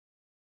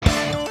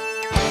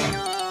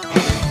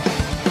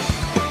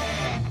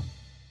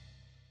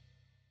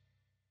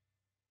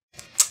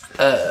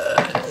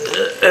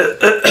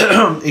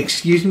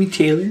Excuse me,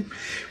 Taylor.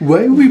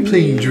 Why are we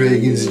playing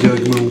Dragon's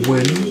Dogma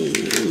 1?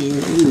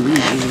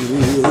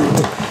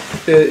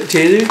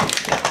 Taylor,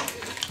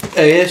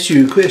 I asked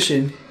you a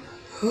question.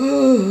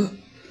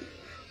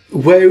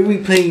 Why are we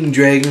playing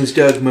Dragon's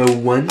Dogma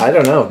 1? I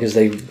don't know, because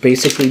they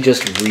basically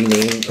just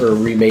renamed or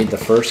remade the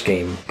first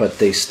game, but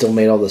they still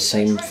made all the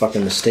same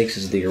fucking mistakes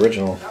as the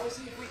original.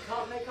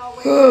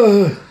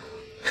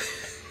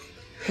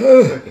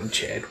 Fucking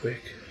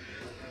Chadwick.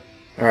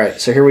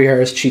 Alright, so here we are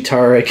as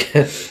Chitara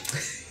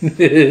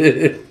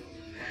again.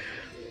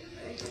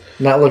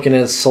 Not looking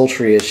as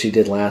sultry as she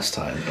did last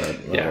time, but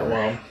whatever. Yeah,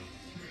 well.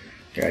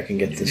 Here, I can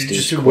get this dude.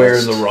 Just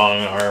wearing the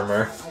wrong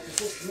armor.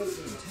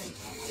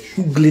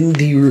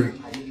 Glindir.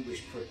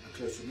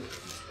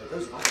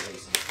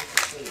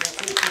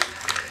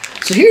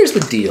 So here's the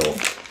deal.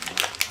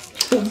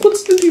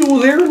 What's the deal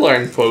with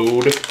airline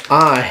food?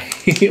 I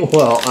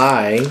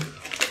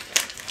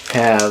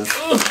have...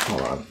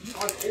 Hold on.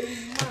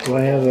 Do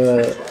I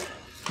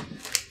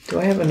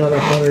have another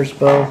hunter's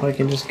bow I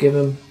can just give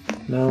him?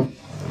 No?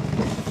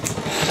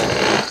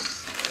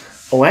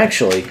 Oh,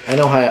 actually, I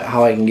know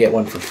how I can get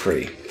one for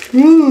free.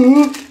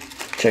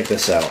 Check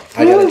this out.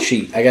 I got a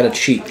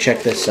cheat.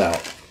 Check this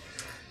out.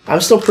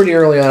 I'm still pretty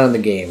early on in the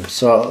game,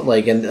 so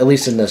like, at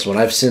least in this one,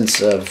 I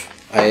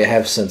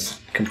have since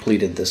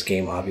completed this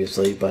game,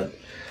 obviously. But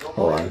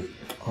hold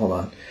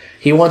on.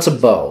 He wants a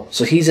bow,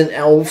 so he's an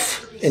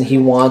elf, and he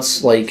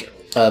wants like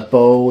a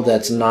bow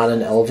that's not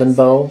an elven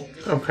bow.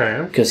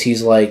 Okay. Because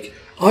he's like,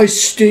 I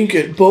stink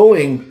at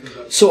bowing,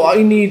 so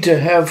I need to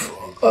have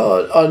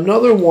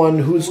another one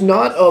who's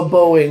not a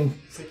bowing.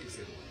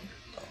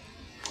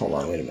 Hold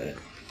on, wait a minute.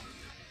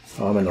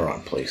 Oh, I'm in the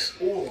wrong place.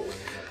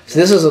 So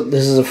this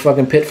is a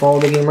fucking pitfall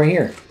of the game right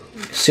here.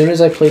 As soon as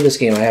I play this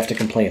game, I have to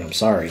complain. I'm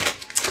sorry.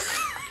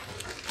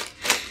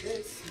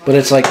 But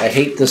it's like, I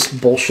hate this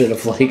bullshit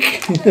of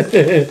like...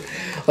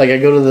 like, I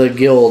go to the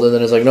guild, and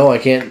then it's like, no, I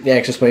can't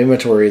access my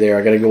inventory there.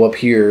 I gotta go up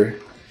here.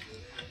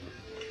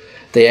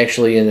 They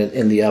actually,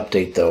 in the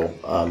update, though,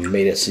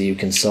 made it so you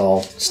can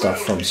sell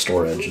stuff from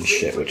storage and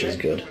shit, which is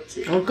good.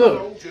 Oh,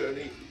 good.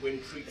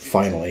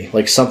 Finally.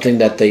 Like, something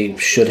that they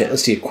should have...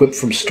 Let's see, equip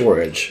from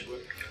storage.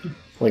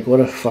 Like, what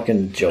a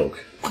fucking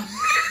joke.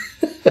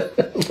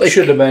 Like,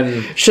 should have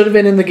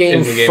been in the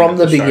game from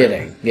the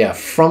beginning. Yeah,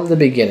 from the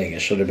beginning it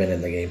should have been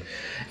in the game.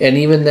 And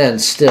even then,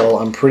 still,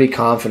 I'm pretty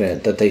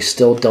confident that they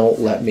still don't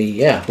let me...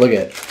 Yeah, look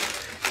at it.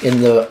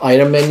 In the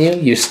item menu,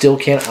 you still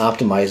can't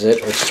optimize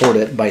it or sort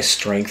it by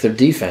strength or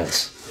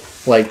defense.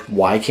 Like,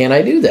 why can't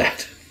I do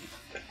that?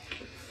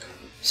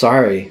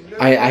 Sorry.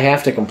 I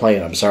have to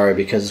complain, I'm sorry,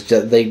 because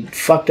they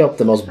fucked up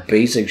the most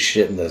basic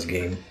shit in this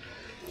game.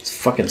 It's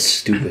fucking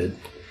stupid.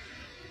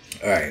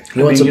 Alright.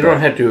 You don't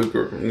have to,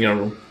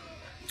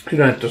 you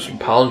don't have to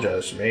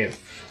apologize to me.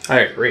 I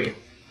agree.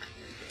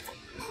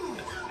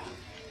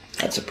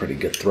 That's a pretty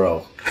good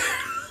throw.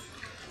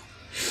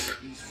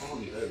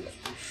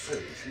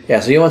 Yeah,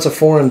 so he wants a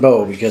foreign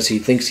bow because he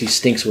thinks he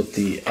stinks with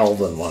the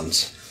elven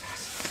ones.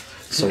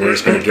 So we're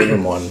just going to give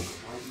him one.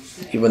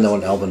 Even though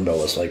an elven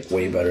bow is like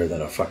way better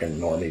than a fucking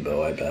normie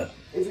bow, I bet.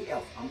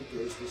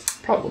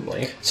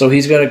 Probably. So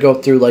he's got to go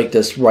through like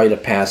this rite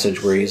of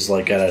passage where he's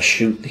like got to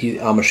shoot, I'm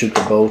going to shoot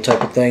the bow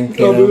type of thing. I'm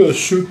going to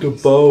shoot the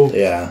bow.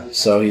 Yeah,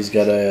 so he's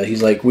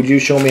like, would you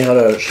show me how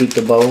to shoot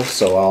the bow?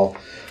 So I'll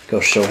go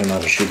show him how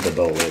to shoot the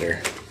bow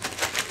later.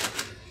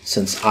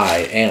 Since I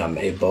am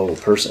a bow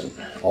person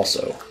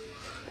also.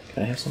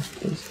 Can I have some,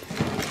 please?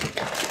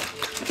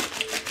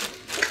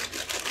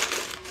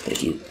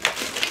 Thank you.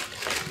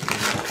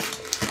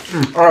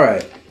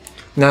 Alright.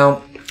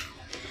 Now,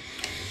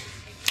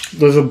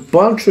 there's a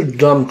bunch of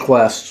dumb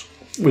quests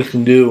we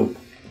can do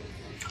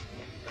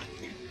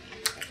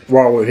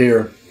while we're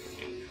here.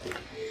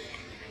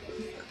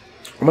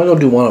 I'm gonna go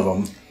do one of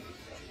them.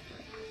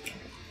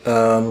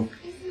 Oh,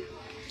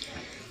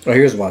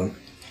 here's one.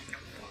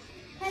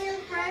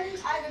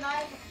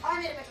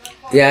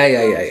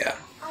 Yeah.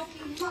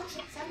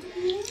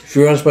 If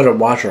you're supposed to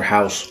watch her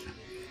house,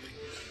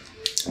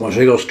 well,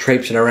 she goes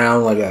traipsing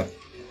around like a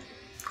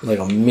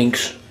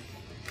minx.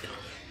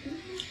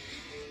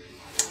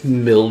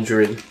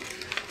 Mildred.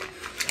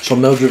 So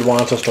Mildred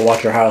wants us to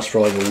watch her house for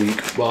like a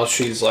week. While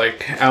she's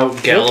like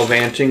out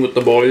gallivanting with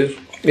the boys?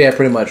 Yeah,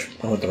 pretty much.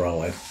 I went the wrong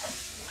way.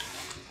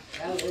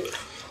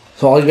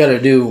 So all you gotta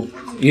do,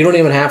 you don't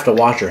even have to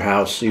watch her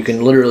house. You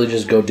can literally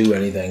just go do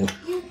anything.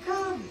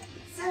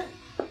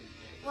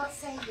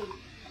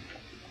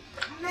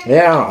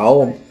 Yeah,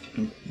 I'll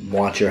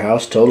watch your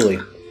house,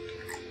 totally.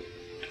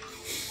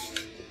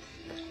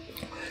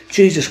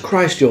 Jesus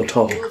Christ, you're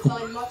tall.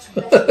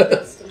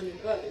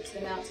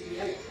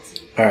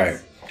 Alright.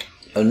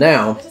 And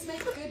now,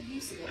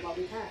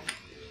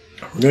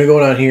 we're going to go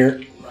down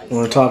here. I'm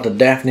going to talk to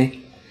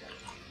Daphne.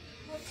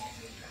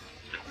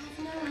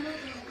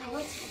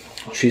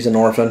 She's an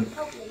orphan.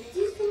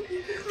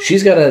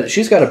 She's got a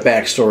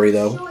backstory,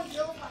 though.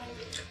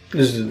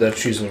 Is it that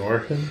she's an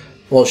orphan?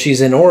 Well,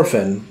 she's an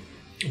orphan,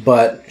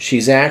 but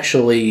she's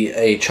actually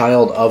a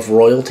child of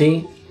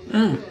royalty.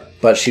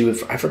 But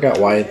I forgot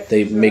why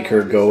they make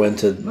her go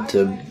into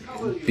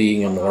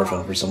being an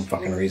orphan for some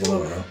fucking reason. I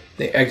don't know.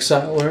 They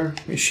exile her?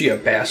 Is she a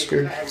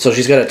bastard? So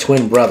she's got a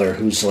twin brother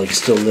who's like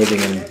still living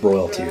in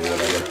royalty or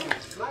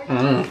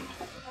whatever.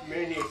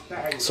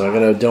 So I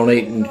gotta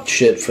donate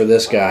shit for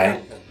this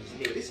guy,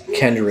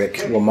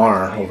 Kendrick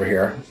Lamar over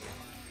here.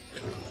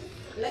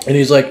 And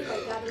he's like,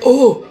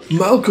 "Oh,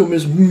 Malcolm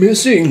is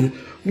missing.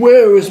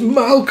 Where is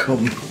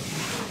Malcolm?"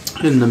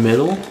 In the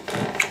middle.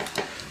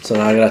 So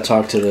now I gotta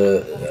talk to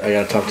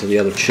the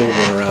other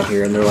children around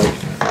here, and they're like,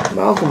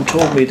 "Malcolm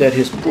told me that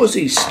his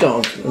pussy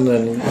stunk," and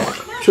then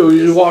so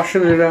he's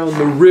washing it out in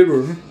the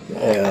river.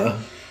 Yeah.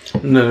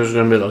 And then there's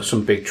gonna be like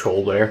some big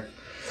troll there.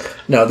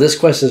 No, this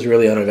quest is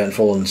really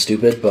uneventful and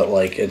stupid, but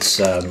like it's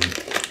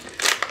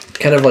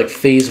kind of like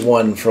phase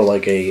 1 for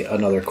like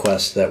another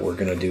quest that we're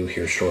gonna do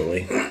here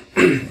shortly.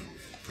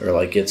 Or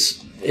like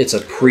it's a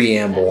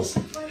preamble.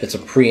 It's a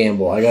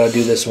preamble. I gotta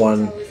do this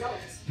one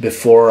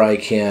before I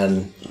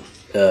can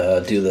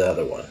do the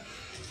other one.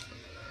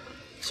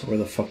 So where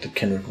the fuck did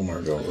Kendrick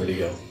Lamar go? Where'd he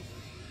go?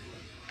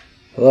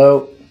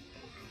 Hello?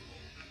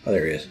 Oh,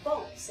 there he is.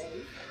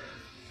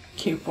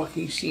 Can't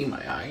fucking see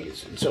my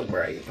eyes. It's so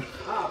bright.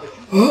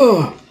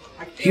 Oh,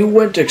 he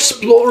went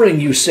exploring,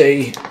 you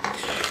say?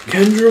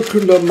 Kendrick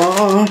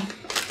Lamar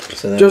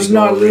does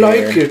not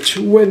like it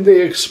when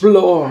they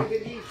explore.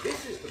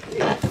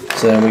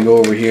 So then we go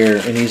over here,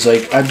 and he's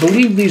like, "I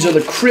believe these are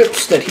the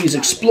crypts that he's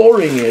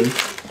exploring in."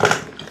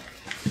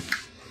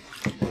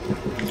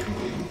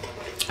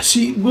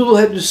 See, we'll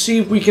have to see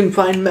if we can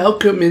find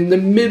Malcolm in the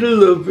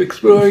middle of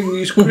exploring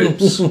these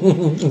crypts.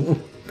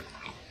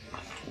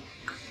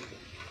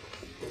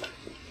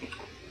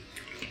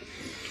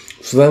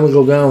 So then we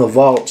go down the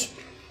vault,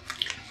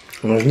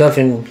 and there's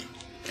nothing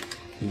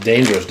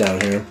dangerous down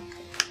here.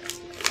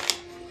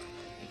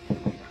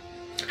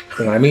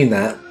 And I mean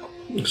that.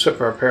 Except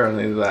for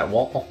apparently that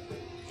wall.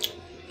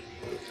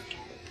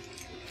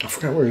 I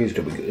forgot where he's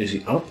going to go. Is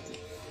he up?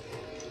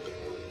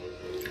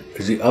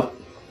 Is he up?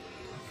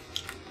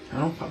 I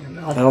don't fucking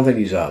know. I don't think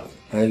he's up.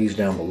 I think he's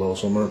down below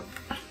somewhere.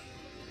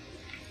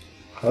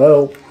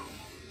 Hello?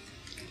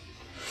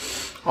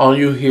 All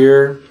you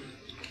hear,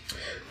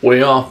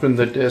 way off in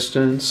the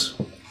distance,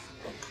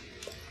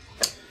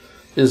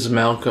 is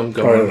Malcolm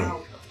going,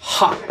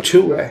 "Hot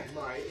to it."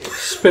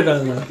 Spit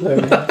on that.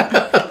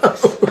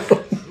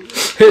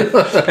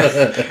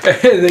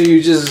 And then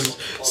you just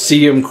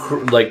see him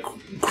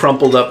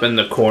crumpled up in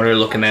the corner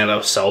looking at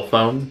a cell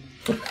phone.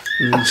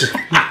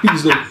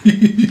 He's like,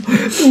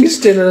 he's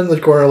standing in the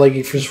corner like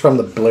he's from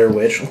the Blair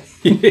Witch.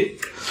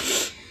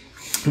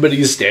 But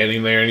he's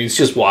standing there and he's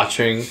just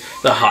watching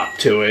the Hot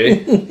to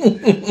it.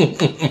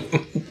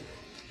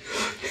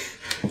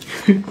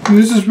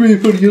 This is really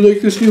funny. You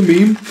like this new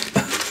meme?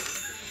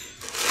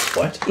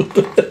 What?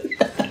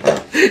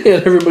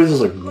 And everybody's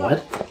just like,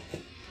 what?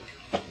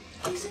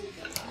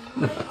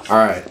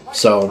 Alright,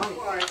 so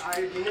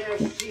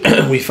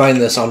we find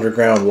this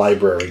underground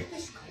library.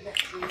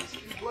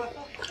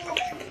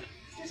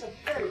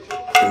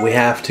 We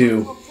have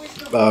to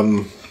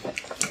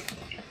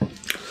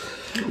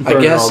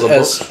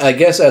I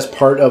guess as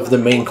part of the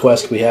main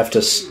quest we have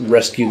to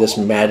rescue this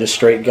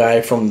magistrate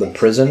guy from the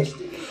prison.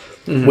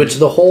 Mm-hmm. Which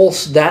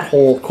that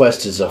whole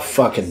quest is a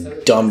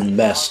fucking dumb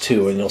mess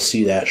too, and you'll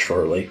see that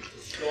shortly.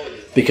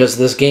 Because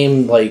this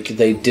game, like,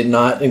 they did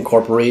not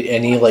incorporate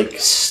any like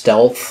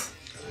stealth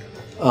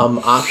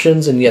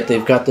options, and yet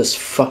they've got this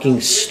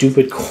fucking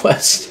stupid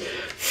quest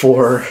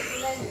for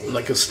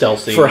like a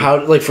stealthy for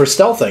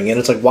stealthing, and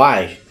it's like,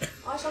 why?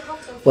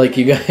 Like,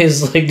 you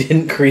guys like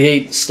didn't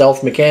create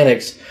stealth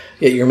mechanics,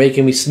 yet you're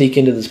making me sneak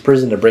into this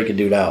prison to break a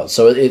dude out.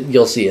 So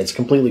you'll see, it's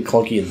completely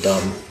clunky and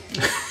dumb.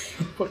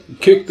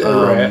 Kick that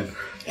rat.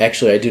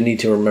 Actually, I do need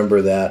to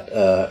remember that.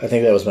 I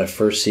think that was my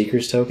first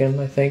Seeker's token,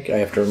 I think. I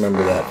have to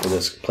remember that for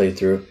this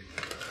playthrough.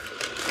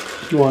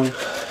 Why?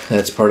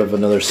 That's part of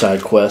another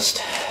side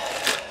quest.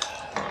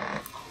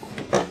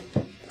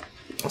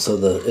 So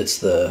it's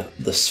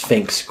the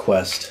Sphinx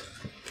quest.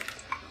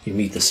 You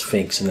meet the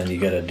Sphinx, and then you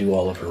gotta do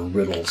all of her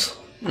riddles.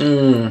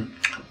 And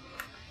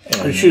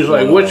she's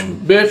like, which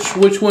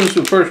one's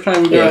the first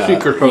time you got a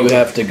Seeker token? You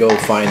have to go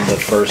find the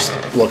first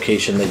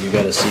location that you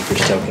got a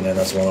Seeker's token, and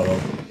that's one of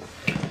them.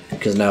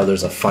 Because now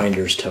there's a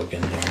Finder's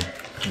token there.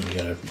 And you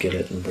gotta get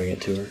it and bring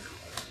it to her.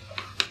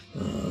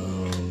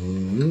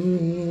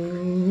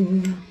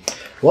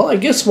 Well, I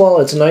guess while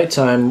it's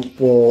nighttime,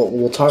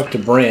 we'll talk to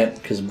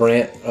Brant, because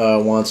Brant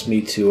wants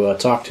me to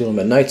talk to him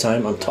at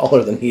nighttime. I'm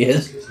taller than he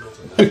is.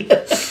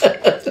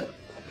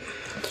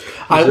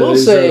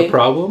 Is that a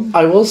problem?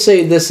 I will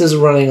say this is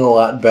running a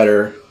lot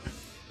better.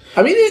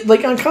 I mean,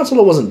 on console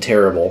it wasn't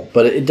terrible,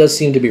 but it does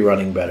seem to be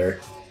running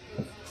better.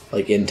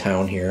 Like in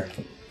town here.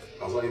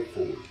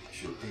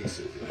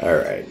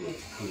 Alright.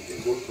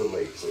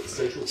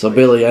 So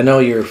Billy, I know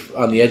you're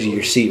on the edge of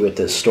your seat with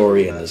this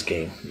story in this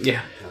game.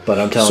 Yeah. But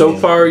I'm telling you. So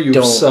far,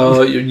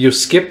 you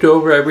skipped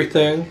over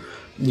everything.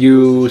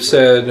 You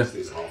said...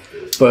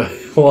 But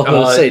Well, I'm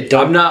gonna say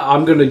don't.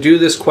 I'm gonna do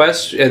this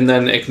quest and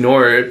then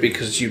ignore it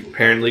because you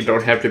apparently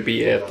don't have to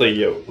be at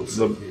the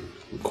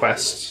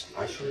quest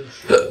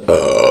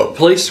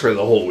place for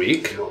the whole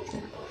week.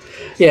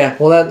 Yeah,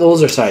 well,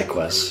 those are side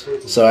quests,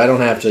 so I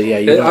don't have to.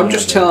 Yeah, I'm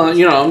just telling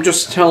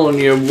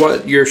you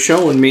what you're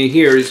showing me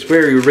here is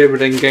very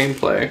riveting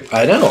gameplay.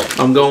 I know.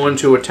 I'm going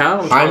to a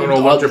town. I'm talking to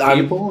a bunch of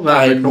people.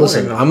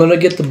 Listen, I'm gonna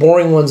get the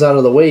boring ones out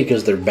of the way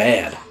because they're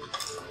bad.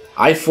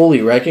 I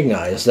fully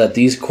recognize that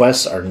these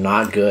quests are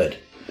not good.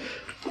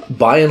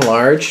 By and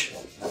large,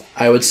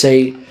 I would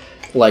say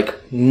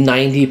like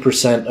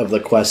 90% of the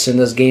quests in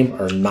this game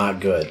are not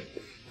good.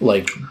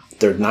 Like,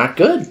 they're not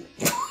good.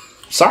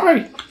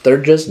 Sorry,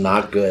 they're just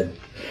not good.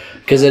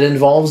 Because it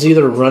involves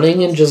either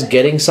running and just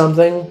getting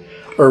something,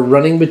 or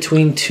running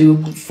between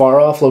two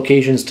far-off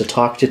locations to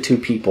talk to two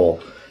people.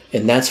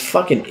 And that's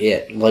fucking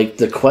it. Like,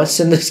 the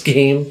quests in this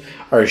game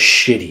are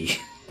shitty.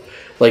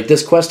 Like,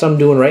 this quest I'm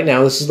doing right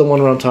now, this is the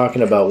one where I'm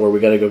talking about, where we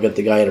gotta go get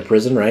the guy out of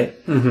prison, right?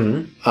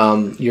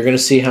 Mm-hmm. You're gonna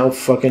see how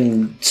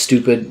fucking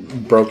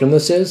stupid broken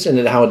this is,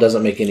 and how it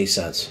doesn't make any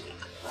sense.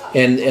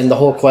 And the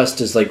whole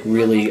quest is, like,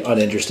 really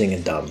uninteresting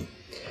and dumb.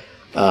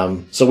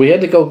 So we had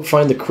to go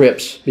find the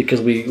crypts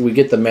because we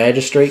get the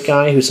magistrate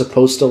guy who's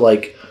supposed to,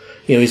 like,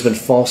 he's been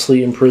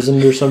falsely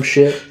imprisoned or some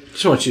shit.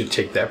 Just want you to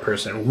take that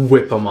person and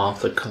whip him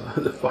off the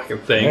fucking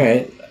thing. All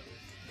right.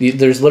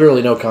 There's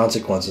literally no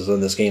consequences in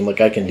this game. Like,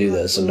 I can do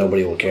this and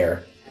nobody will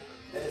care.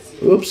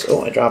 Oops.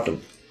 Oh, I dropped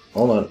him.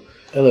 Hold on.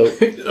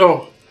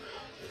 Hello.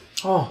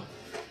 Oh.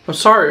 I'm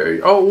sorry.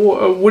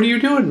 Oh, what are you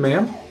doing,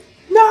 ma'am?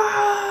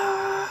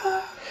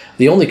 No.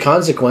 The only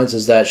consequence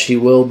is that she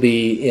will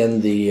be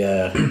in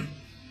the...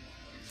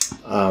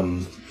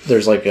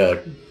 there's like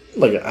a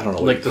I don't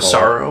know. Like the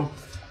sorrow?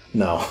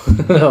 No.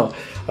 No.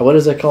 What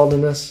is it called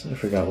in this? I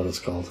forgot what it's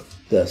called.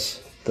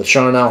 The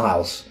Charnel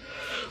house.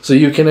 So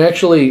you can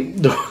actually,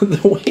 the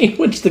way in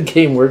which the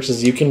game works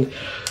is you can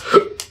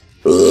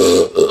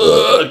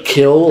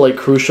kill like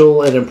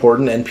crucial and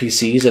important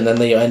NPCs, and then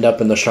they end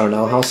up in the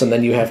Charnel house, and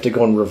then you have to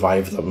go and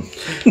revive them.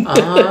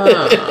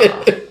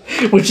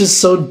 Which is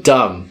so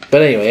dumb.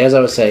 But anyway, as I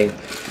was saying,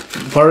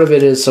 part of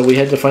it is, so we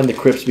had to find the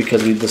crypts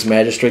because this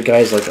magistrate guy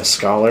is like a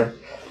scholar,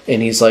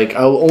 and he's like,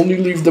 I'll only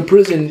leave the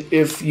prison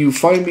if you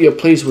find me a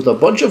place with a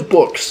bunch of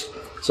books.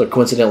 So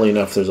coincidentally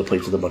enough, there's a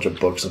place with a bunch of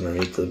books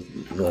underneath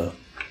the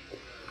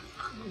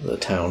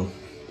town.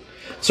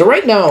 So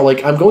right now,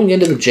 like, I'm going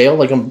into the jail,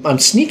 like, I'm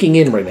sneaking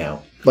in right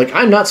now. Like,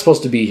 I'm not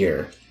supposed to be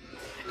here.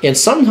 And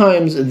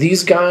sometimes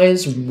these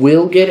guys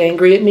will get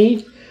angry at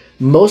me.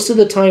 Most of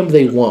the time,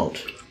 they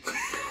won't.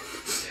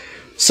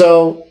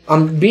 So,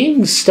 I'm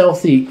being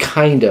stealthy,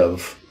 kind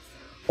of.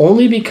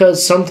 Only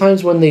because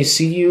sometimes when they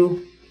see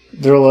you,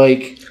 they're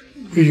like,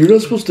 you're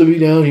not supposed to be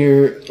down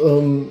here.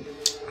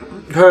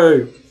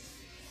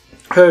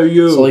 Hey,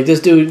 you. So, like, this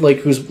dude, like,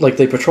 who's, like,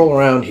 they patrol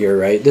around here,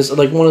 right? This,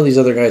 like, one of these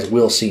other guys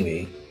will see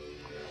me.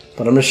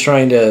 But I'm just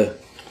trying to...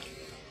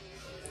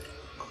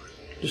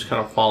 Just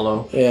kind of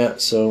follow. Yeah,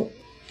 so...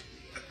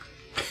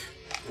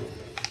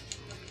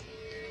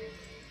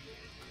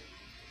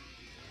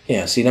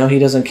 Yeah, see, now he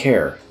doesn't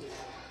care.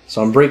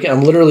 So I'm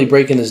literally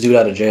breaking this dude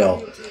out of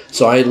jail.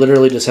 So I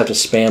literally just have to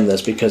spam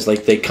this because,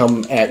 like, they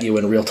come at you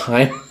in real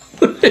time.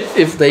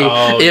 if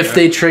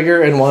they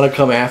trigger and want to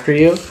come after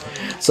you.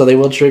 So they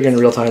will trigger in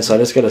real time, so I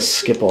just gotta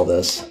skip all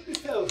this.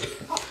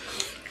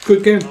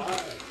 Good game.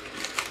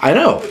 I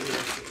know.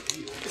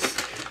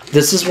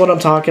 This is what I'm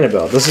talking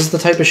about. This is the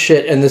type of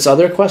shit. And this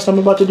other quest I'm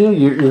about to do,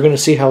 you're gonna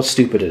see how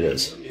stupid it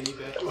is.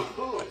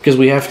 Because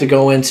we have to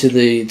go into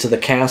the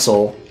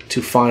castle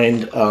to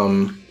find...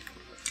 and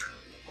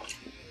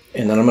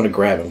then I'm gonna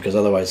grab him, because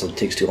otherwise it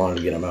takes too long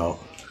to get him out.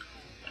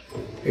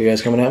 Are you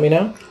guys coming at me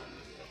now?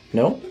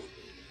 No?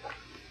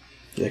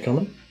 Are they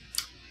coming?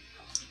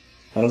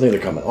 I don't think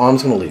they're coming. Oh, I'm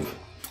just going to leave.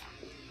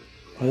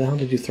 Why the hell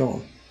did you throw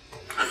them?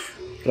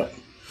 Get up.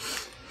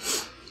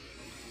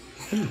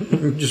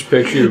 Just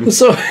picture him.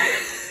 So,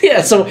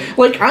 yeah, so,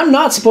 like, I'm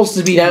not supposed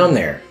to be down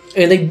there.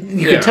 And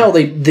you could tell,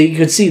 they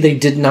could see they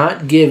did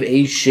not give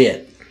a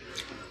shit.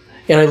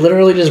 And I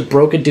literally just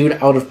broke a dude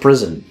out of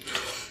prison.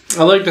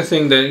 I like to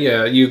think that,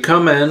 you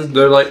come in,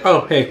 they're like,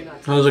 oh, hey,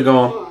 how's it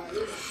going?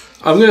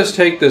 I'm going to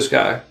take this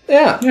guy.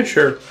 Yeah. Yeah,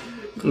 sure.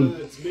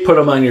 Put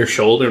him on your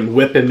shoulder and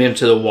whip him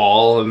into the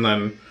wall and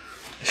then...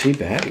 Is she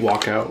back?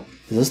 Walk out.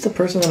 Is this the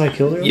person that I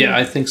killed earlier? Yeah,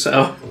 I think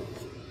so.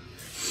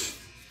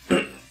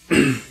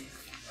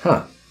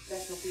 Huh.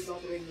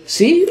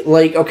 See?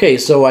 Like, okay,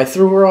 so I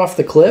threw her off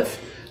the cliff.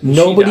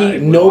 Nobody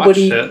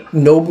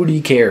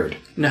cared.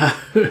 No.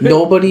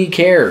 Nobody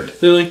cared.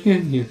 They're like,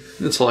 yeah,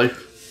 it's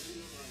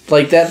life.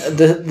 Like,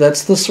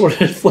 that's the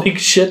sort of, like,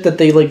 shit that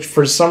they, like,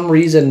 for some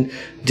reason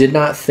did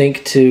not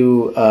think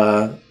to,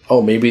 no,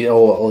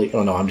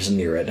 I'm just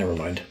near it. Never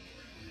mind.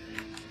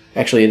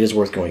 Actually, it is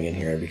worth going in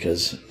here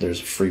because there's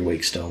free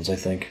wake stones, I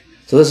think.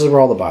 So this is where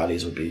all the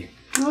bodies would be.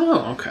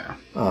 Oh, okay.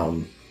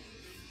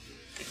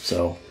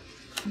 So...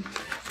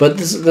 But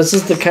this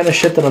is the kind of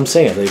shit that I'm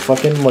saying. They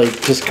fucking,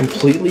 like, just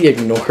completely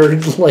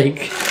ignored,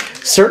 like,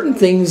 certain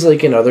things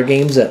like in other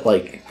games that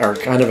like are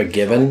kind of a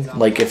given.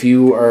 Like if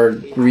you are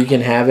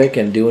wreaking havoc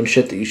and doing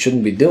shit that you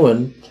shouldn't be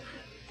doing,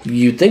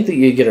 you'd think that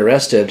you'd get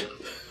arrested.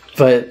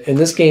 But in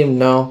this game,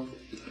 no,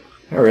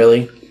 not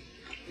really.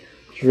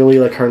 There's really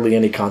like hardly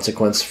any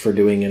consequence for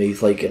doing any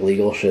like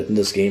illegal shit in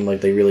this game.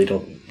 Like they really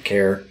don't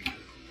care.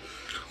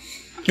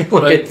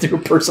 Like threw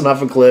a person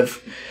off a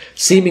cliff,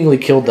 seemingly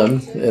killed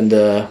them, and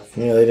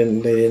they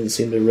didn't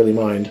seem to really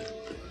mind.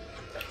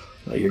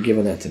 Oh, you're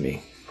giving that to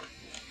me.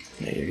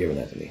 Yeah, you're giving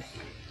that to me.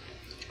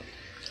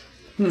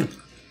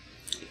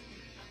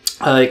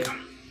 Like,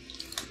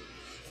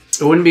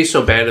 it wouldn't be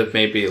so bad if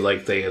maybe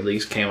like they at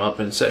least came up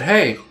and said,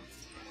 "Hey,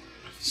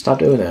 stop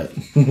doing that.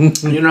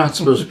 You're not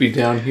supposed to be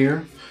down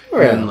here."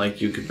 Yeah. And like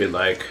you could be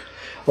like,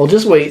 "Well,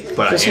 just wait.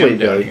 But just I am wait,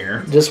 down Billy.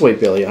 here. Just wait,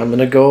 Billy. I'm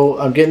gonna go.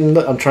 I'm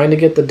trying to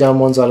get the dumb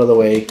ones out of the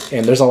way,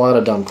 and there's a lot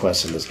of dumb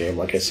quests in this game.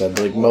 Like I said,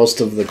 like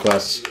most of the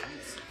quests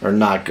are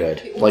not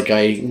good. Like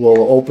I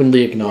will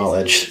openly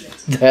acknowledge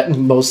that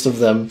most of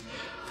them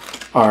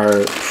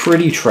are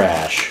pretty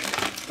trash.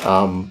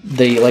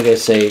 They, like I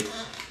say,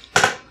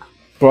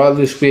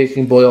 broadly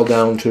speaking, boil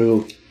down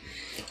to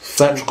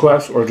fetch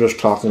quests or just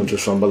talking to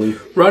somebody.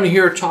 Run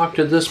here, talk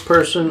to this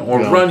person, or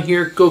run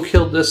here, go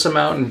kill this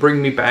amount, and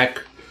bring me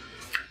back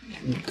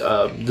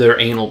their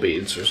anal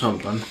beads or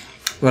something.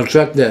 Now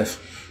check this.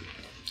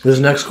 This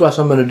next quest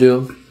I'm going to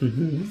do,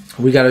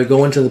 we got to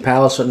go into the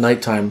palace at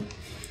nighttime.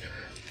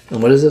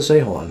 And what does it say?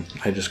 Hold on.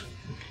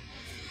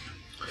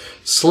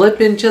 Slip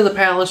into the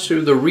palace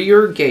through the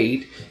rear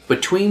gate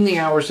between the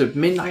hours of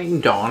midnight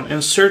and dawn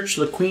and search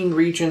the Queen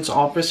Regent's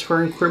office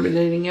for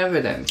incriminating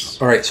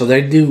evidence. Alright, so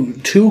they do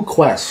 2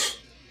 quests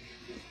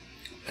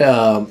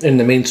in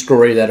the main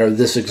story that are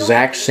this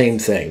exact same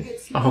thing.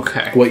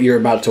 Okay. What you're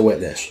about to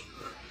witness.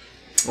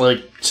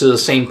 Like, to the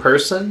same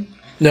person?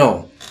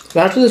 No.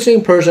 Not to the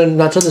same person,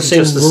 not to the same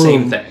room. Just the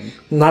same thing.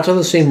 Not to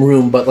the same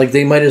room, but like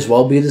they might as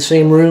well be the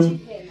same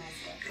room.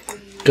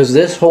 Because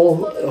this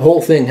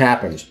whole thing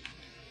happens.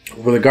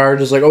 Where the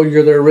guard is like, "Oh,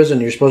 you're there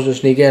arisen. You're supposed to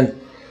sneak in.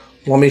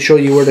 Let me show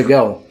you where to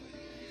go."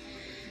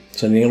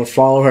 So you're going to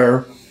follow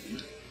her.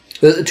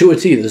 To a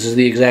T, this is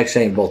the exact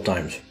same both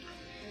times.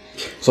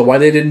 So why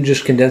they didn't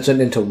just condense it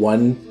into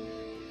one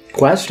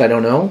quest, I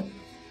don't know.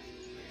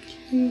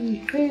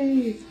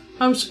 Hey,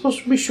 I'm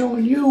supposed to be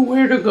showing you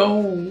where to go.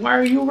 Why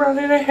are you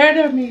running ahead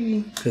of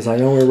me? Because I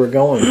know where we're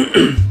going.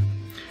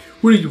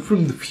 What are you,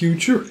 from the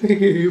future?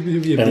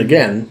 And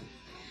again,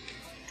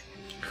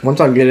 once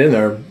I get in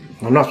there,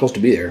 I'm not supposed to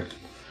be there.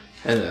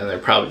 And then they're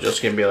probably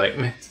just going to be like,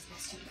 meh.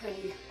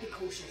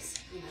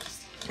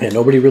 And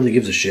nobody really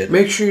gives a shit.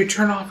 Make sure you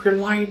turn off your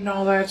light and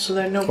all that so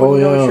that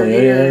nobody knows you're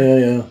here.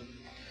 Yeah.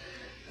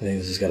 I think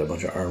this has got a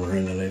bunch of armor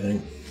in it, I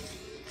think.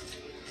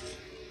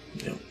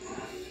 Yep.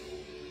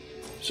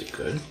 Is it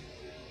good?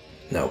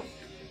 No.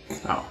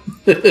 Oh.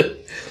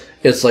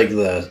 It's like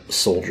the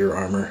soldier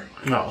armor.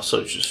 No, so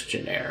it's just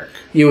generic.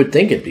 You would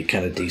think it'd be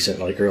kind of decent,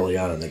 like, early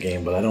on in the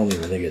game, but I don't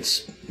even think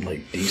it's,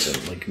 like,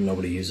 decent. Like,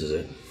 nobody uses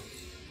it.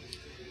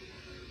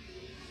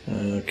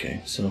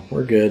 Okay, so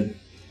we're good.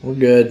 We're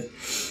good.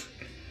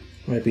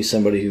 Might be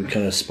somebody who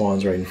kind of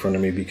spawns right in front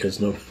of me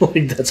because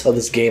like that's how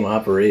this game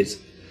operates.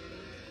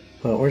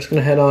 But we're just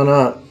gonna head on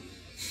up.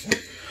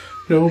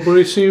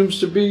 Nobody seems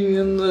to be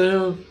in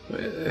the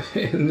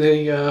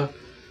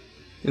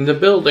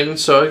building,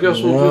 so I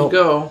guess we'll just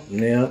go.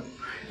 Yeah.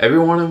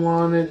 Everyone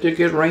wanted to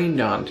get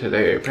rained on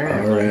today,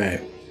 apparently.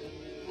 Alright.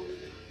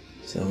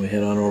 So we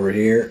head on over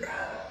here.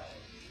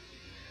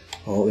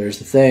 Oh, there's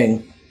the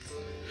thing.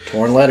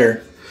 Torn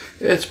letter.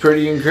 It's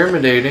pretty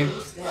incriminating.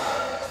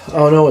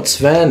 Oh no, it's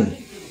Sven.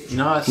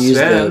 No, it's He's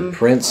Sven. the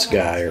prince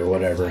guy or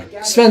whatever.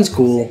 Sven's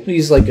cool.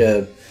 He's like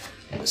a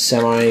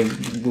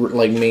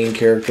main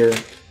character,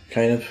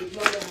 kind of.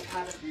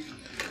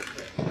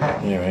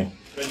 Anyway.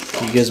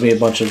 He gives me a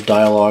bunch of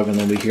dialogue and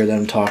then we hear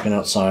them talking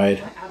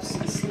outside.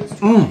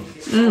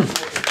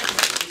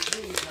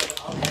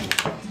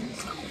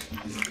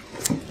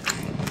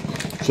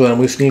 So then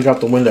we sneak out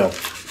the window.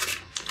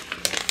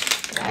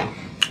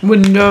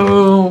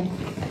 Window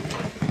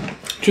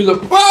to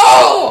the...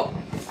 Oh!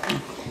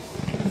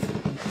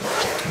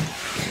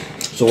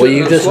 So what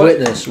you just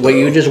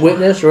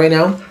witnessed right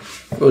now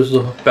was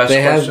the best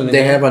quest in the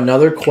game. They have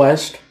another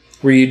quest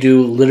where you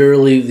do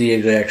literally the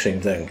exact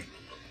same thing.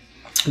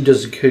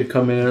 Does the kid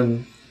come in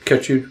and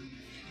catch you?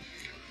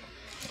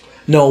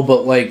 No,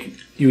 but like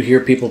you hear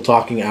people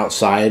talking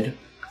outside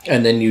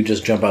and then you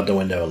just jump out the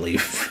window and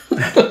leave.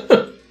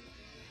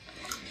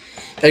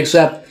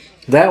 Except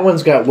that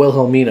one's got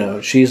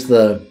Wilhelmina. She's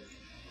the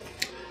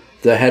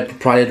head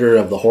proprietor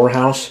of the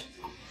whorehouse.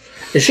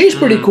 And she's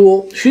pretty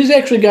cool. She's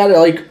actually got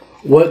like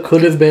what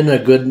could have been a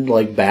good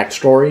like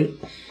backstory.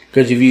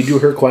 Because if you do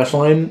her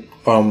questline,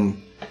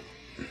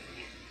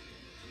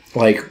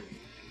 like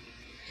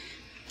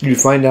you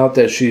find out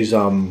that she's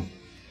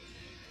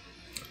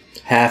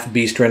half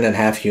beastren and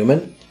half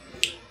human,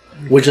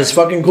 which is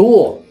fucking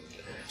cool.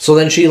 So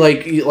then she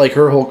like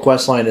her whole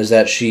questline is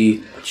that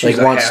she's like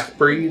wants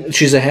half-breed?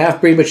 She's a half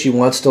breed, but she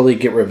wants to like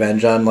get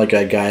revenge on like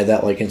a guy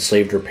that like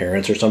enslaved her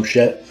parents or some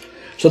shit.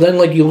 So then,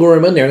 like, you lure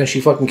him in there, and then she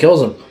fucking kills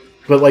him.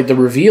 But, like, the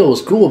reveal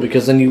is cool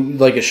because then you,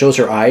 like, it shows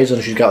her eyes,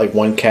 and she's got, like,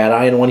 one cat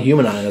eye and one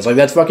human eye. And it's like,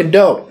 that's fucking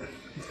dope.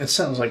 It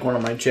sounds like one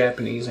of my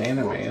Japanese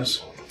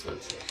animes.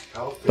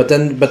 But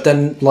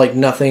then, like,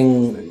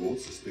 nothing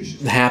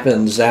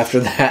happens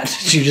after that.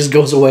 She just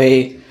goes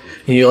away,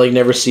 and you, like,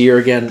 never see her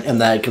again. And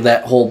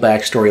that whole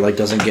backstory, like,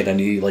 doesn't get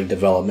any, like,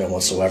 development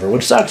whatsoever.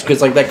 Which sucks,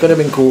 because, like, that could have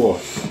been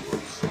cool.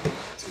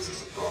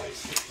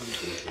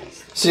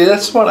 See,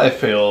 that's what I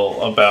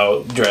feel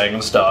about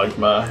Dragon's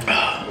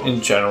Dogma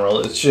in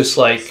general. It's just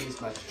like,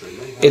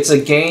 it's a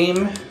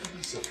game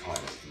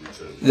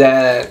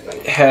that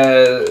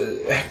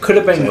could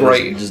have been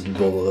great.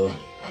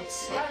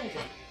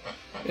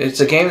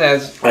 It's a game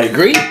that I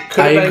agree.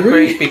 Could have been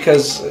great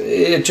because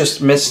it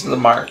just missed the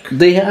mark.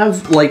 They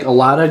have like a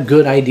lot of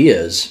good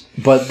ideas,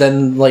 but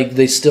then like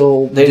they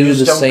do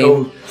the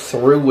same. Go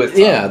through with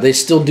them. Yeah, they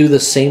still do the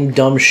same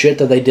dumb shit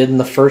that they did in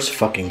the first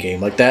fucking game.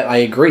 Like that, I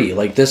agree.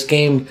 Like this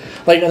game,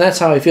 like, and that's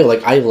how I feel.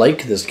 Like I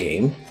like this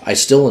game. I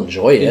still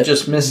enjoy it. It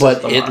just misses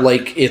but the it mark.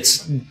 like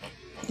it's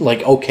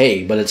like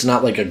okay, but it's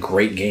not like a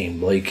great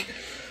game. Like.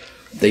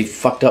 They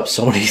fucked up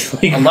so many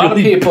like, a lot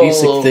really of people,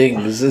 basic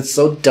things. It's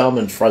so dumb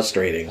and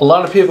frustrating. A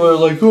lot of people are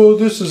like, "Oh,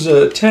 this is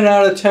a 10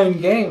 out of 10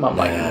 game." I'm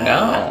like,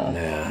 "No,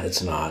 nah,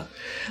 it's not."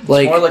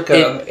 Like, it's more like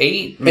a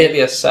 8,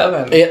 maybe a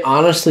 7. It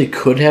honestly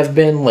could have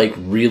been like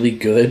really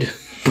good,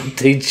 but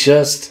they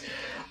just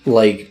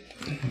like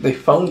they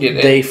phoned it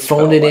in. They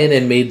phoned it in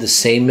and made the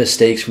same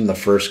mistakes from the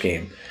first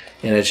game,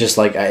 and it's just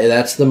like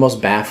that's the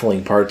most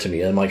baffling part to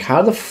me. I'm like,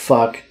 how the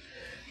fuck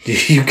do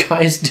you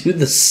guys do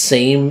the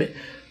same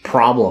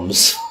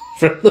problems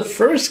from the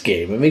first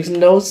game? It makes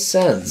no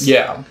sense.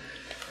 Yeah.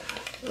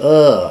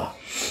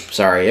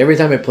 Sorry. Every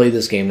time I play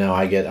this game now,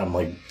 I'm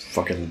like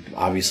fucking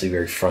obviously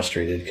very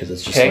frustrated because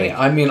it's just like.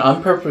 I mean,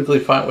 I'm perfectly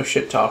fine with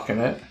shit talking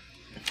it.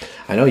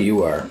 I know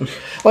you are.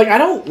 Like I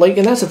don't like,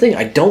 and that's the thing.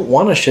 I don't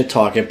want to shit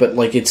talk it, but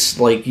like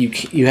it's like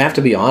you have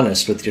to be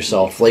honest with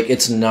yourself. Like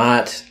it's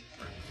not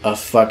a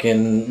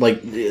fucking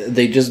like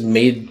they just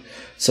made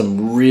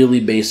some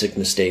really basic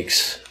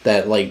mistakes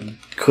that like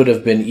could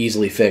have been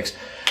easily fixed.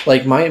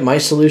 Like, my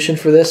solution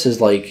for this is,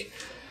 like,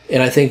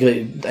 and I think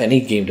that any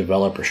game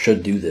developer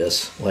should do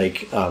this,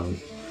 like,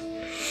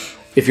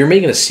 if you're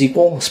making a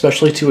sequel,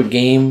 especially to a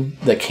game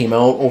that came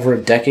out over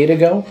a decade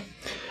ago,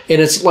 and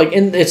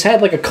it's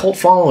had, like, a cult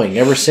following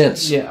ever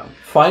since. Yeah.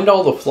 Find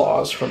all the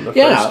flaws from the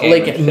first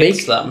game and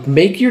fix them.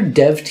 Make your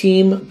dev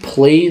team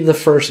play the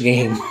first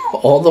game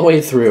all the way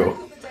through.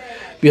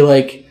 Be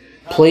like,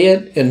 play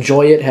it,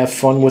 enjoy it, have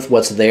fun with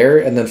what's there,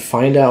 and then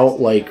find out,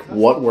 like,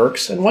 what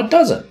works and what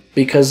doesn't.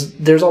 Because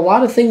there's a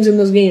lot of things in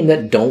this game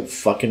that don't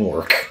fucking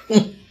work.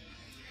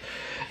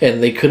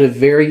 And they could have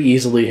very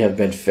easily have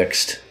been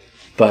fixed.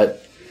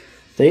 But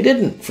they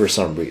didn't for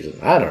some reason.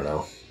 I don't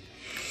know.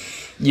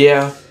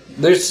 Yeah.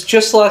 There's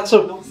just lots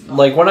of...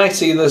 Like, when I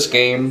see this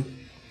game,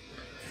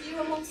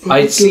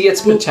 I see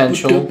its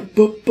potential.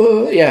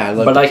 Yeah,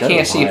 but I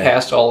can't see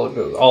past all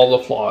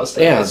the flaws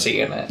that I see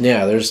in it.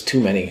 Yeah, there's too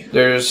many.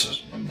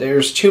 There's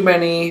too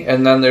many,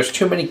 and then there's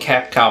too many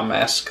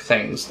Capcom-esque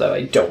things that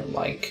I don't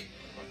like.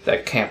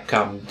 That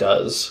Capcom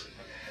does.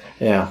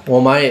 Yeah,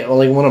 well,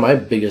 one of my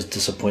biggest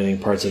disappointing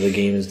parts of the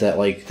game is that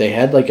like they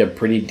had like a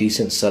pretty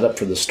decent setup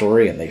for the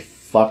story and they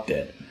fucked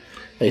it.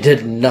 They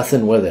did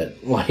nothing with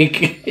it.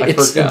 Like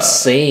it's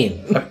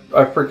insane.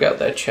 I forgot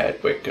that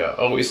Chadwick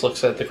always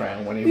looks at the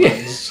ground when he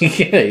runs.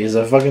 Yeah, he's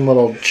a fucking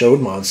little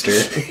chode monster.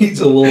 He's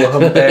a little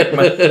humpback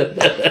man.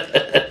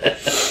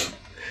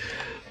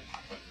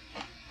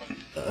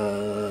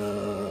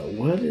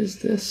 What is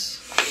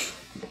this?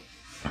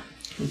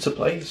 It's a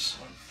place.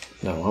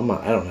 No,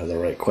 I don't have the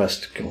right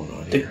quest going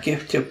on here. The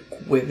gift of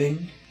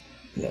giving?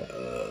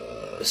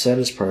 No. Set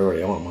as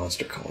priority. I want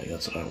monster calling.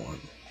 That's what I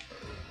want.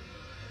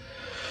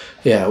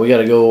 Yeah, we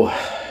gotta go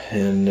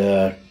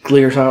and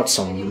clear out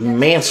some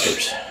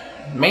monsters.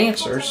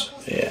 Mancers?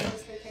 Yeah.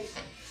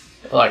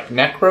 Like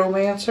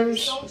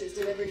necromancers?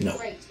 No.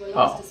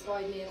 Oh.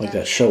 Like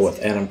that show with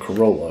Adam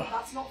Carolla.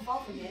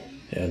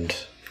 And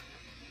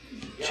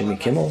Jimmy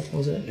Kimmel,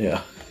 was it?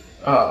 Yeah.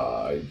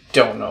 I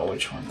don't know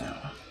which one now.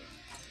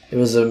 It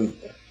was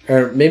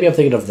or maybe I'm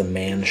thinking of The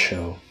Man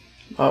Show.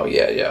 Oh,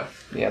 yeah,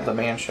 The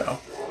Man Show.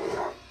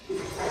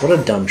 What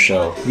a dumb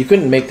show. You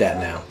couldn't make that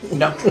now.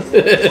 No.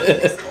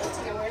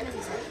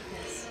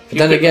 But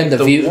then again, the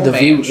view, I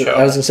was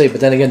going to say,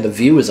 but then again, The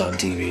View is on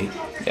TV.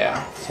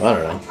 Yeah. So I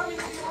don't know.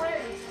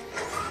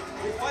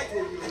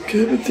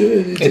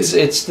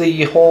 It's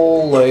the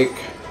whole, like,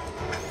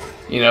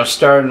 you know,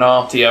 starting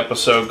off the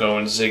episode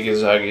going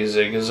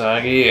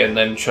ziggy-zaggy, and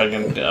then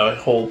chugging a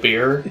whole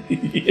beer.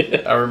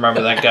 Yeah. I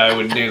remember that guy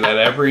would do that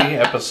every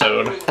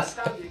episode.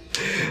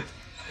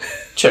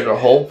 Chug a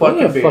whole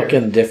fucking beer. What a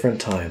fucking different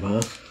time,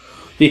 huh?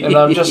 And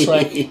I'm just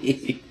like,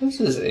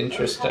 this is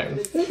interesting.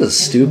 This is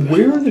stupid.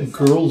 Where are the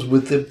girls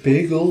with the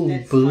big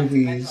old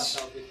boobies?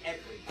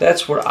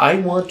 That's what I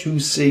want to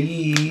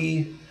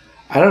see.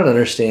 I don't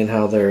understand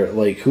how they're,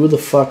 like, who the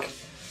fuck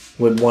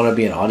would want to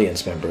be an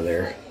audience member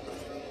there?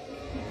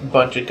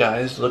 bunch of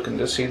guys looking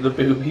to see the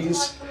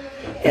boobies.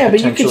 Yeah,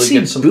 but you can see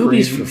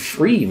boobies for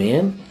free,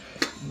 man.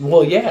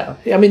 Well, yeah.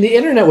 I mean, the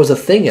internet was a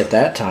thing at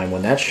that time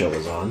when that show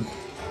was on.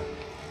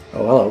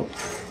 Oh, hello.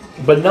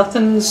 But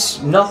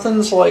nothing's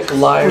like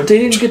live. But they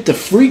didn't get the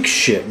freak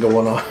shit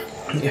going on.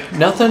 Yeah,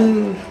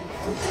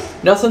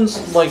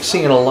 nothing's like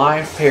seeing a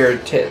live pair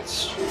of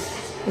tits.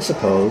 I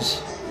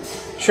suppose.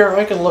 Sure,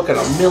 I can look at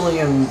a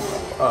million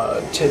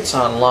tits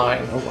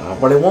online. Oh, wow.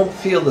 But it won't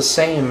feel the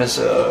same as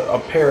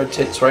a pair of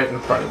tits right in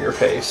front of your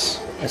face.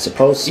 I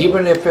suppose so.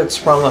 Even if it's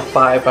from a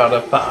 5 out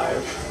of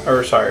 5.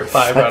 Or, sorry,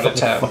 5 out of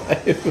 10.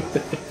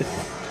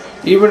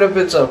 Even if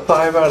it's a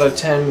 5 out of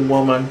 10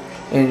 woman,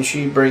 and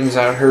she brings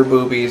out her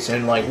boobies,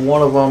 and, like,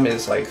 one of them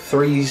is, like,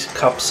 3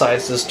 cup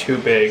sizes too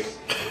big.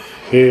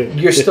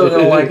 You're still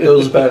going to like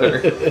those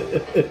better.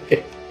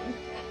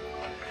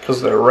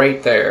 Because they're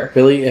right there.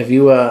 Billy, have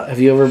you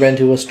ever been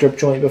to a strip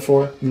joint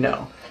before?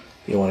 No.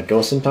 You want to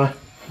go sometime?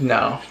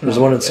 No. There's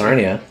one in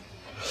Sarnia.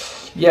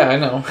 Yeah, I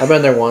know. I've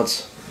been there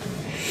once.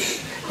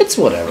 It's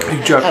whatever.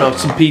 You dropped off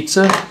some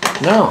pizza?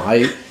 No,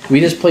 we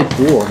just played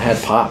pool and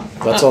had pop.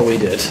 That's all we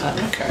did.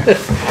 Okay.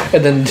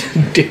 And then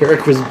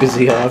Derek was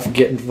busy off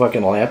getting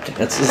fucking lap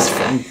dances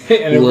from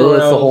Lilith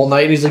the whole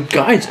night. He's like,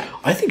 guys,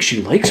 I think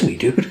she likes me,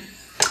 dude.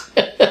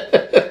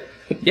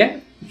 Yeah,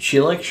 she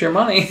likes your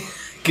money.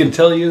 Can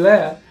tell you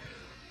that.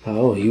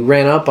 Oh, you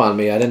ran up on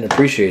me. I didn't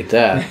appreciate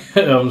that.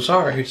 I'm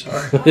sorry.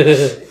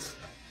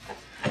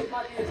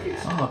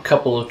 Oh, a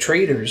couple of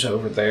traders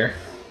over there.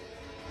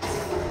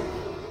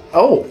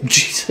 Oh,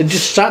 jeez, I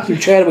just shot through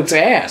Chadwick's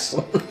ass.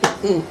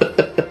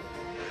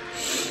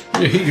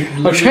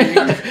 I'm trying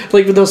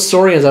like with those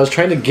Saurians, I was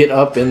trying to get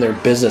up in their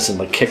business and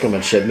like kick them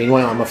and shit.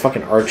 Meanwhile, I'm a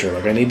fucking archer.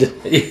 Like I need to,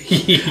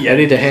 I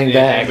need to hang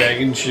back. Hang back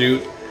and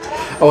shoot.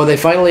 Oh,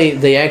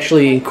 they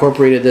actually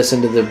incorporated this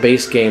into the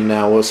base game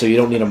now, so you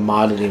don't need a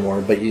mod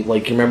anymore. But you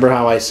remember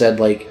how I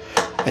said like,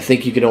 I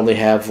think you could only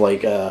have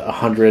like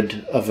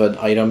 100 of an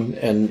item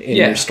in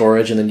your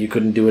storage, and then you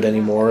couldn't do it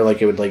anymore.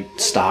 Like it would like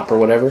stop or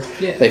whatever.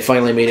 Yeah. They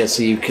finally made it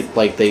so you could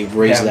they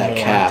raised that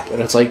cap,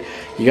 and it's like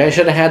you guys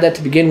should have had that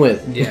to begin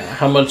with. Yeah.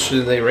 How much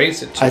did they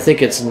raise it to? I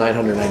think it's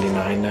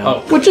 $999 now, oh,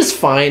 which is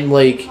fine.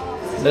 Like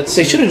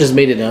they should have just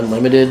made it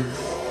unlimited.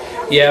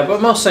 Yeah,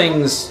 but most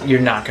things you're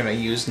not going to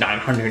use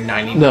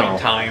 999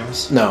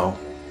 times. No.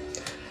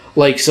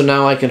 Like, so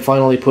now I can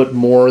finally put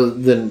more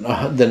than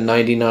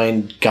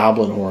 99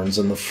 goblin horns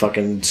in the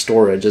fucking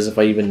storage, as if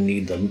I even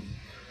need them.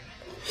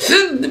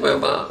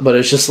 But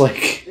it's just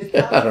like,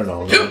 I don't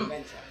know.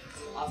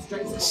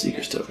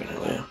 Seeker's token,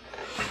 hell yeah.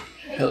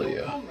 Hell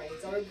yeah.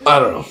 I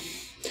don't know.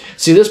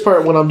 See, this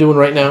part, what I'm doing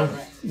right now,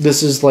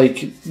 this is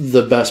like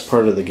the best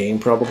part of the game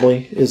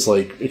probably, is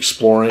like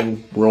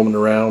exploring, roaming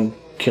around,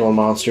 killing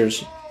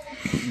monsters.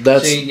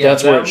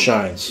 That's where it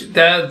shines.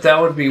 That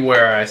would be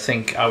where I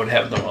think I would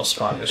have the most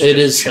fun.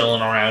 Is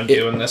chilling around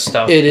doing this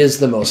stuff. It is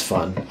the most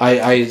fun.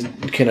 I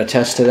can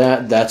attest to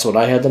that. That's what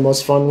I had the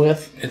most fun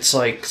with. It's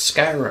like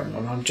Skyrim,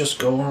 and I'm just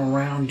going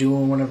around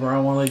doing whatever I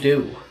want to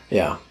do.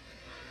 Yeah.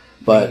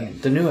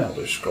 But the new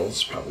Elder Scrolls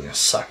is probably a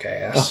suck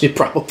ass.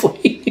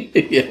 Probably.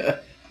 Yeah.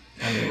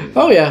 I mean,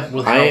 oh yeah.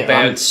 With how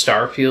bad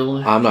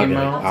Starfield I'm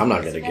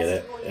not gonna get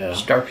it. Yeah.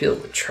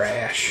 Starfield was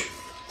trash.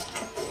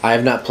 I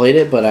have not played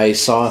it, but I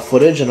saw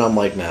footage and I'm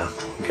like, nah,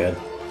 I'm good.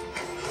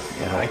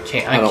 Yeah, I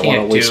can't. I don't want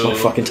to waste my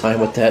fucking time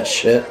with that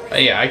shit.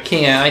 Yeah, I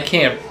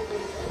can't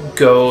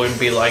go and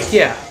be like,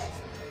 yeah.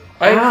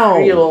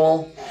 I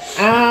feel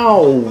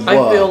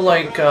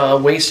like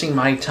wasting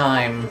my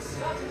time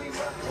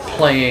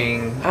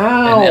playing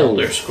an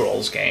Elder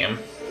Scrolls game.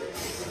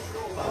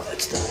 Oh,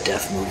 that's the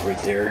death move right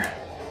there.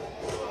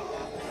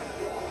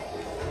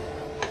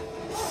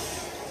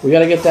 We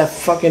gotta get that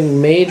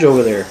fucking mage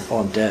over there.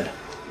 Oh, I'm dead.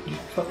 You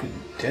fucking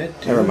dead,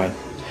 dude. Never mind.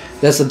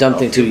 That's the dumb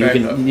thing too.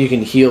 You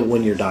can heal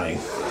when you're dying.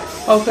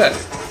 Oh, good.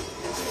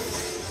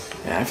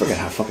 Yeah, I forgot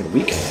how fucking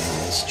weak I am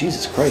on this.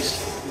 Jesus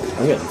Christ.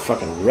 I'm getting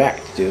fucking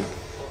wrecked, dude.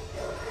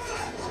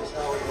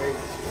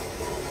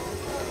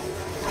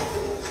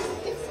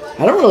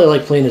 I don't really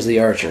like playing as the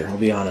archer, I'll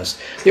be honest.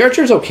 The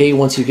archer's okay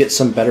once you get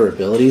some better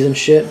abilities and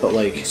shit, but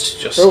like it's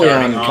just early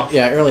on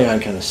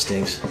kind of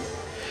stinks.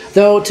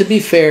 Though, to be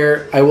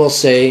fair, I will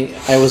say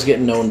I was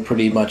getting known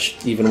pretty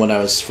much even when I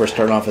was first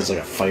starting off as like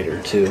a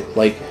fighter too.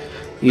 Like,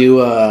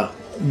 the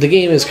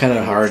game is kind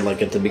of hard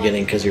like at the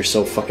beginning because you're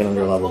so fucking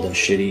underleveled and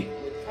shitty.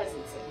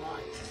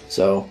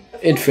 So,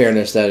 in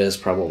fairness, that is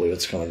probably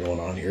what's kind of going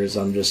on here. Is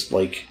I'm just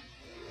like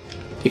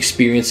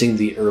experiencing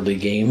the early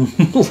game,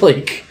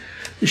 like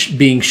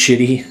being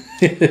shitty,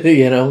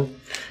 you know,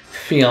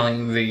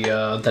 feeling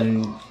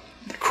the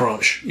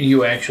crunch.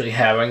 You actually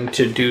having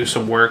to do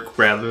some work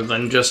rather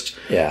than just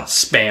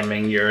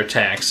spamming your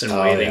attacks and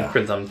waiting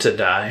for them to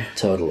die.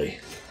 Totally.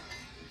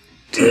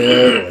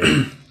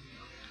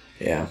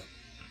 Yeah.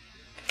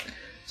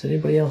 Does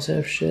anybody else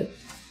have shit?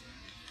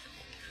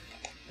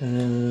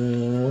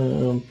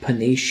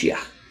 Panacea.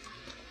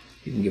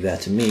 You can give that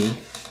to me.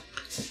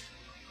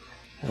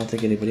 I don't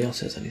think anybody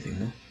else has anything,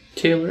 though.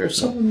 Taylor, if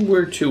someone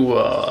were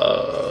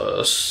to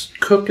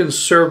cook and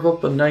serve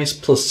up a nice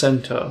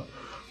placenta.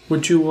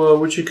 Would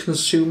you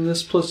consume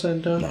this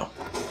placenta? No.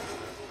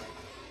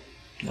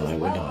 No, I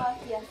would not.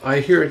 I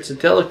hear it's a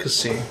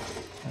delicacy.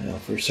 Well,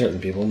 for certain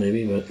people,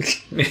 maybe, but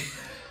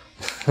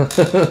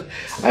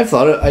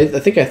I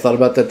think I thought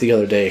about that the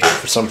other day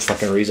for some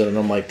fucking reason, and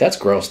I'm like, that's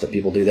gross that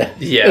people do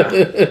that. Yeah.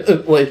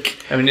 Like,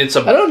 I mean, I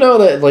don't know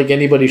that like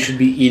anybody should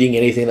be eating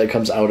anything that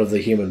comes out of the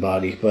human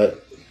body,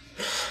 but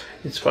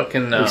it's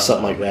fucking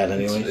something like that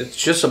anyway. It's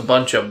just a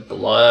bunch of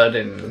blood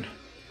and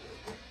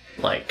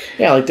like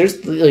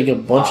there's like a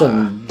bunch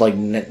of like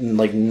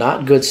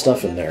not good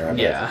stuff in there.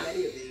 Yeah.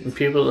 And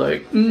people are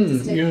like,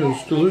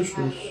 yes,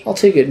 delicious. I'll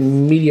take it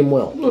medium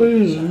well.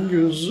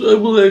 Yes, I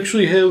will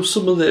actually have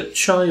some of that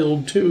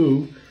child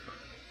too.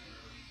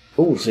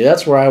 Oh, see,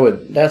 that's where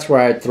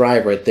I'd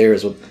thrive right there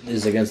is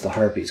against the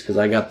harpies because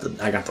I got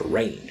the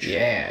range.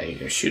 Yeah, you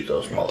can shoot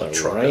those mother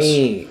truckers.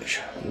 Range.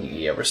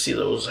 You ever see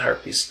those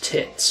harpies'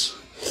 tits?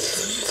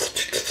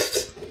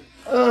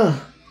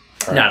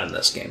 Not in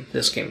this game.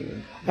 This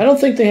game. I don't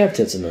think they have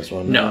tits in this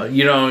one. No,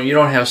 you don't. You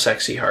don't have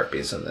sexy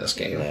harpies in this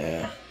game.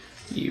 Nah.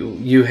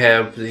 You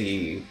have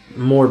the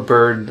more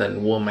bird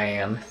than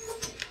woman.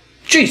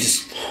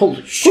 Jesus!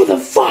 Holy shit! Who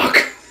the fuck?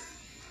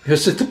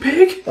 Is it the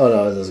pig? Oh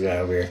no, it's this guy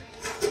over here.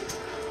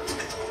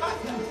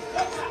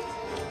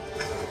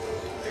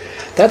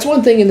 That's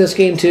one thing in this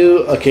game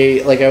too.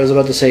 Okay, like I was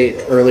about to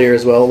say earlier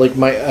as well. Like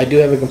I do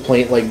have a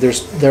complaint. Like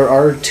there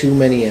are too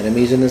many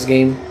enemies in this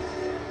game.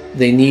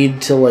 They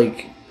need to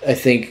I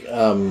think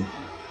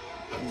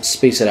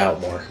space it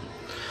out more.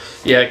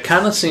 Yeah, it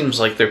kind of seems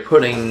like they're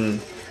putting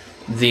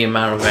the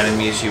amount of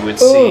enemies you would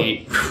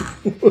see.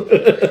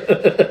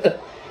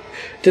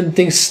 Didn't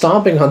think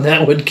stomping on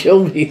that would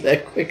kill me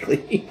that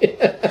quickly.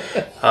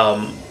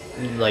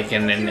 Like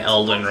in an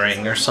Elden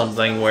Ring or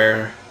something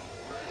where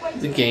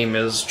the game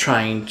is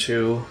trying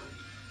to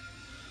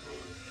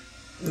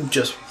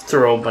just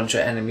throw a bunch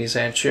of enemies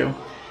at you.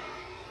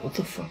 What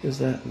the fuck is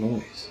that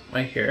noise?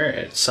 I hear it.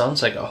 It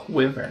sounds like a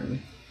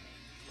wyvern.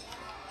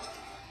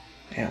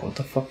 Yeah, what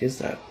the fuck is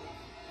that?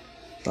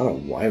 Not a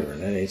wyvern.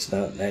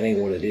 That ain't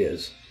what it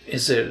is.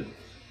 Is it?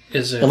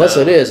 Unless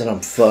it is, and I'm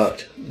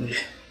fucked.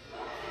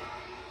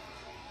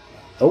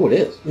 Oh, it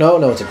is.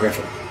 No, it's a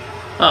griffin.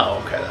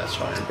 Oh, okay, that's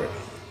fine. It's a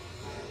griffin.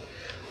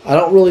 I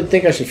don't really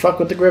think I should fuck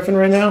with the griffin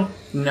right now.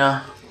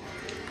 Nah.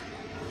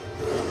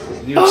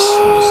 You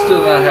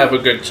still not have a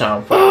good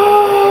time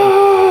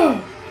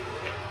fighting.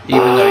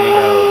 Even though you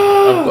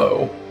got a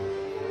bow.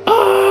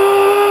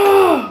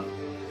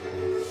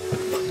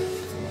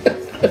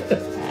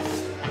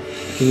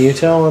 Can you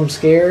tell I'm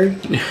scared?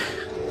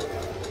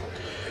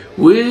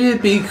 Would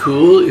it be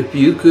cool if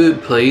you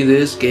could play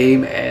this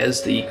game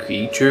as the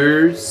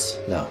creatures?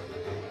 No.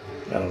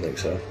 I don't think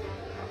so.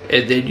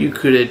 And then you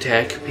could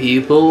attack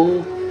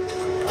people?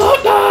 Oh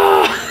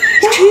no!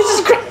 Jesus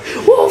Christ!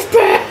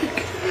 Wolfpack!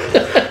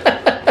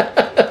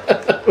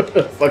 I'm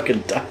gonna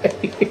fucking die.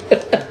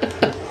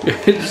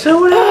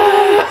 So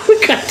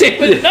God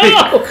damn it,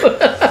 no!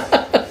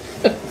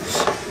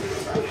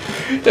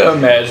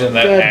 Imagine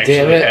that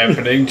actually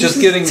happening. Just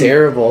getting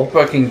terrible.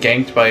 Fucking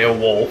ganked by a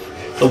wolf.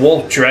 The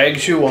wolf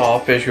drags you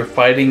off as you're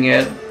fighting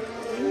it.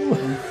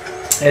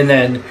 And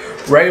then,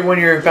 right when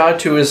you're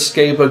about to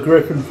escape, a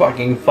griffin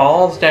fucking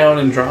falls down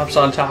and drops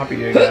on top of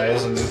you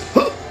guys. And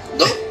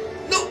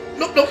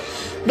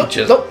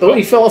No,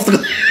 he fell off the...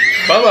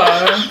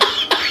 Bye-bye.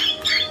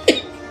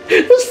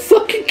 He just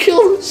fucking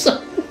killed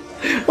himself.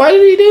 Why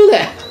did he do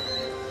that?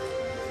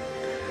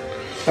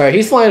 Alright,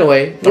 he's flying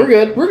away. We're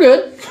good.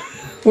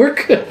 We're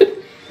good.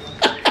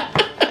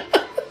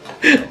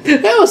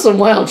 That was some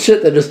wild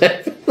shit that just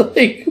happened.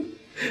 Like,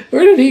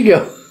 where did he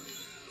go?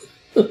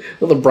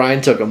 Well, the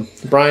Brian took him.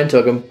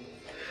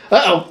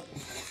 Uh-oh.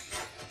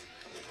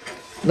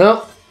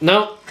 No,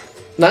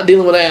 not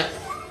dealing with that.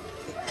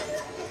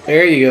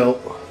 There you go.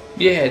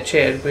 Yeah,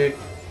 Chadwick.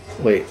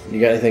 Wait, you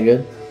got anything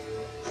good?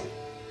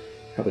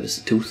 How about just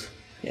a tooth?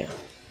 Yeah.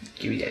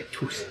 Give me that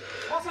tooth.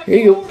 Here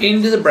you go.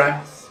 Into the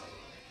brow.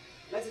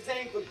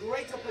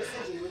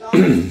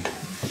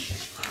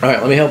 Alright,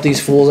 let me help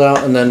these fools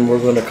out, and then we're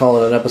going to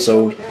call it an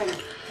episode.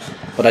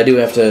 But I do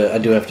have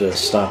to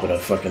stop at a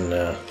fucking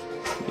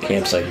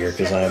campsite here,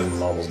 because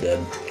I'm almost dead.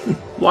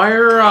 Why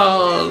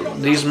are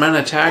these men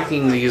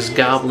attacking these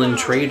goblin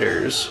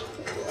traders?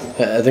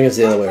 I think it's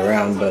the other way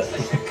around, but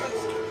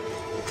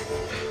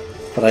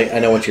I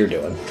know what you're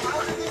doing.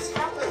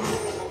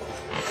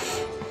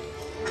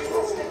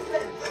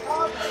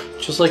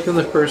 Just like in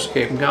the first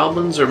game,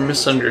 goblins are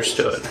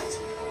misunderstood.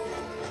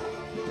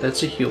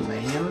 That's a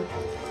human.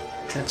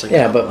 That's a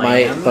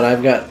goblin. but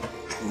I've got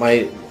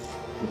my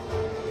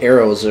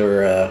arrows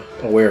are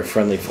aware of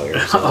friendly fire.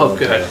 So oh,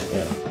 good.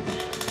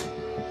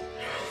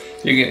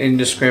 You can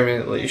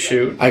indiscriminately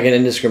shoot. I can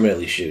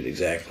indiscriminately shoot,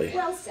 exactly.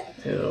 Well said.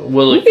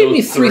 Will it go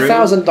through? Gave me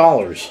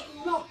 $3,000.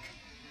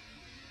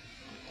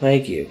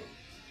 Thank you.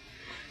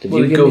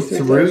 Will it go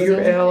through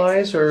your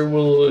allies, or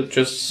will it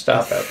just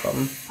stop at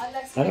them?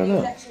 I don't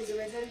know.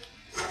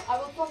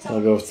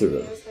 I'll go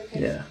through them.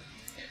 Yeah.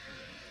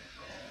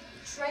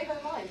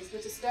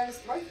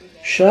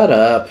 Shut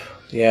up.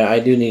 Yeah, I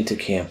do need to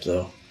camp,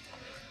 though.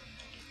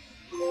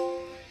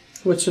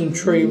 What's in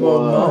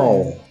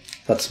Trevo 9?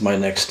 That's my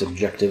next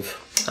objective.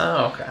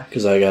 Oh, okay.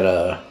 Because I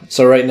gotta...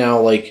 So right now,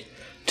 like,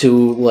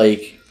 to,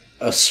 like,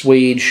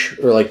 assuage,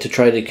 or, like, to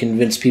try to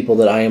convince people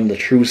that I am the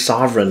true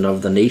sovereign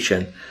of the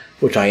nation,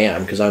 which I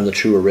am, because I'm the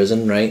true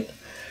arisen, right?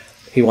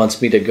 He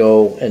wants me to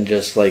go and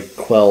just, like,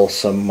 quell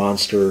some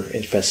monster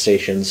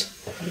infestations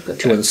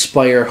to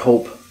inspire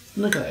hope.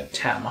 Look at that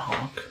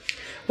tomahawk.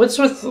 What's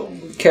with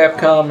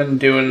Capcom and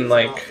doing,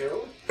 like...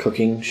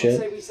 Cooking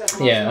shit?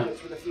 Yeah.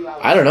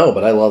 I don't know,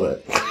 but I love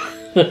it.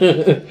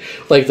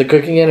 Like, the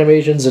cooking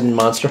animations in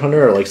Monster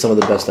Hunter are, like, some of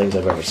the best things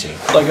I've ever seen.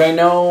 Like, I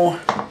know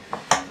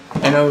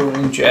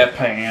in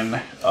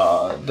Japan,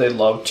 they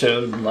love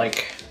to,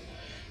 like,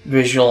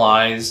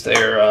 visualize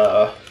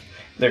their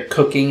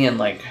cooking in,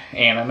 like,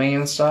 anime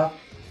and stuff.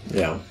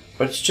 Yeah.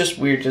 But it's just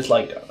weird to,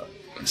 like,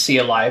 see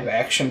a live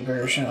action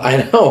version of it.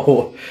 I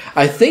know.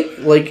 I think,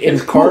 like, in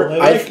part,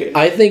 cool.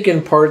 I think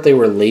in part they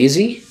were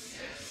lazy,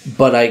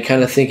 but I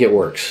kind of think it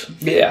works.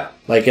 Yeah.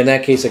 Like, in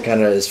that case, it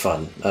kind of is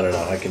fun. I don't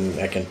know. I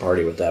can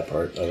party with that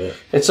part of it.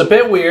 It's a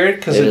bit weird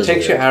because it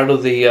takes you out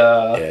of the...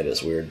 yeah, it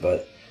is weird,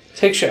 but...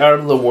 Takes you out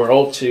of the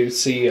world to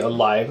see a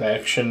live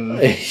action...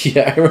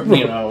 Yeah, I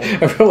remember, I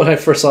remember when I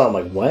first saw it, I'm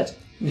like, what?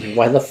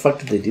 Why the fuck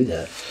did they do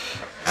that?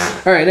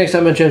 Alright, next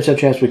time on Chinstrap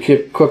Chaps, we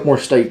cook more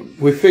steak.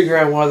 We figure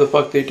out why the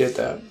fuck they did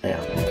that. Yeah.